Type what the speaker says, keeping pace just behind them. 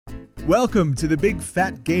Welcome to the Big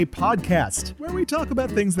Fat Gay Podcast, where we talk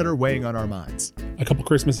about things that are weighing on our minds. A couple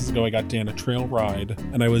Christmases ago, I got Dan a trail ride,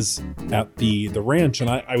 and I was at the ranch, and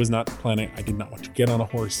I was not planning. I did not want to get on a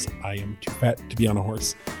horse. I am too fat to be on a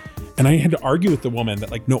horse. And I had to argue with the woman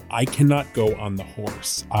that, like, no, I cannot go on the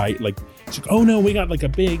horse. She's like, oh no, we got like a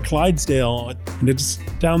big Clydesdale, and it's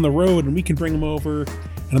down the road, and we can bring him over.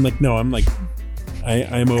 And I'm like, no, I'm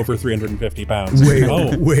over 350 pounds. Way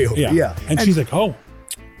over. Yeah. And she's like, oh,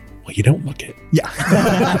 well, you don't look it. Yeah.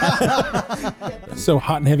 So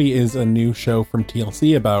Hot and Heavy is a new show from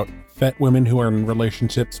TLC about fat women who are in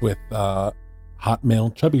relationships with hot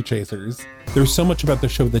male chubby chasers. There's so much about the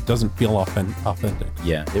show that doesn't feel authentic.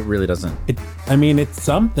 Yeah, it really doesn't. It's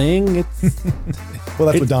something. It's well,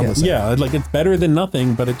 that's what Dom was saying. Yeah, like it's better than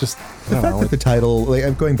nothing, but it just the fact that the title, like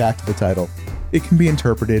I'm going back to the title, it can be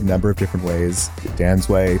interpreted a number of different ways. Dan's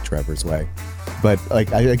way, Trevor's way. But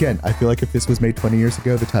like I feel like if this was made 20 years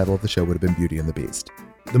ago, the title of the show would have been Beauty and the Beast.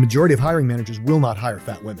 The majority of hiring managers will not hire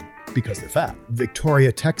fat women because they're fat.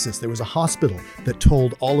 Victoria, Texas, there was a hospital that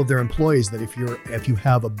told all of their employees that if you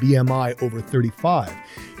have a BMI over 35,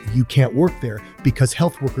 you can't work there because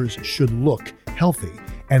health workers should look healthy,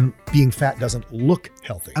 and being fat doesn't look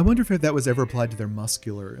healthy. I wonder if that was ever applied to their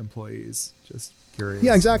muscular employees. Just curious.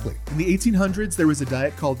 Yeah, exactly. In the 1800s, there was a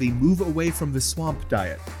diet called the move away from the swamp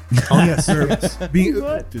diet. Oh, yes, sir.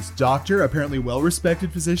 This doctor, apparently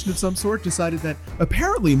well-respected physician of some sort, decided that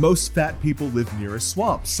apparently most fat people live near a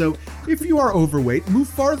swamp. So if you are overweight, move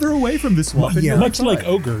farther away from the swamp. Much like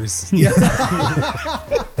ogres. Yeah.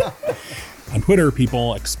 On Twitter,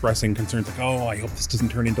 people expressing concerns like, oh, I hope this doesn't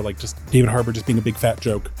turn into like just David Harbour just being a big fat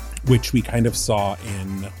joke, which we kind of saw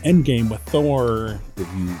in Endgame with Thor. If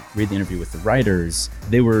you read the interview with the writers,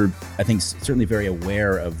 they were, I think, certainly very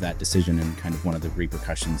aware of that decision and kind of one of the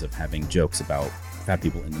repercussions of having jokes about fat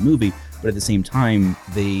people in the movie. But at the same time,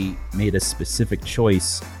 they made a specific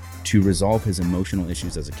choice to resolve his emotional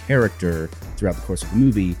issues as a character throughout the course of the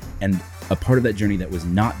movie. And a part of that journey that was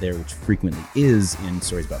not there, which frequently is in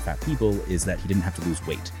stories about fat people, is that he didn't have to lose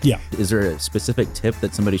weight. Yeah. Is there a specific tip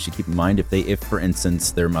that somebody should keep in mind if for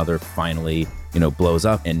instance, their mother finally, blows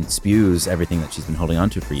up and spews everything that she's been holding on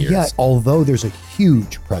to for years? Yeah, although there's a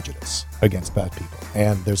huge prejudice against fat people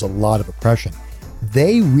and there's a lot of oppression,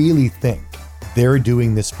 they really think they're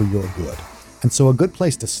doing this for your good. And so a good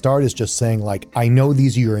place to start is just saying, like, I know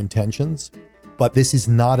these are your intentions, but this is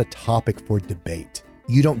not a topic for debate.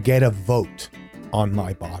 You don't get a vote on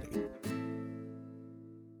my body.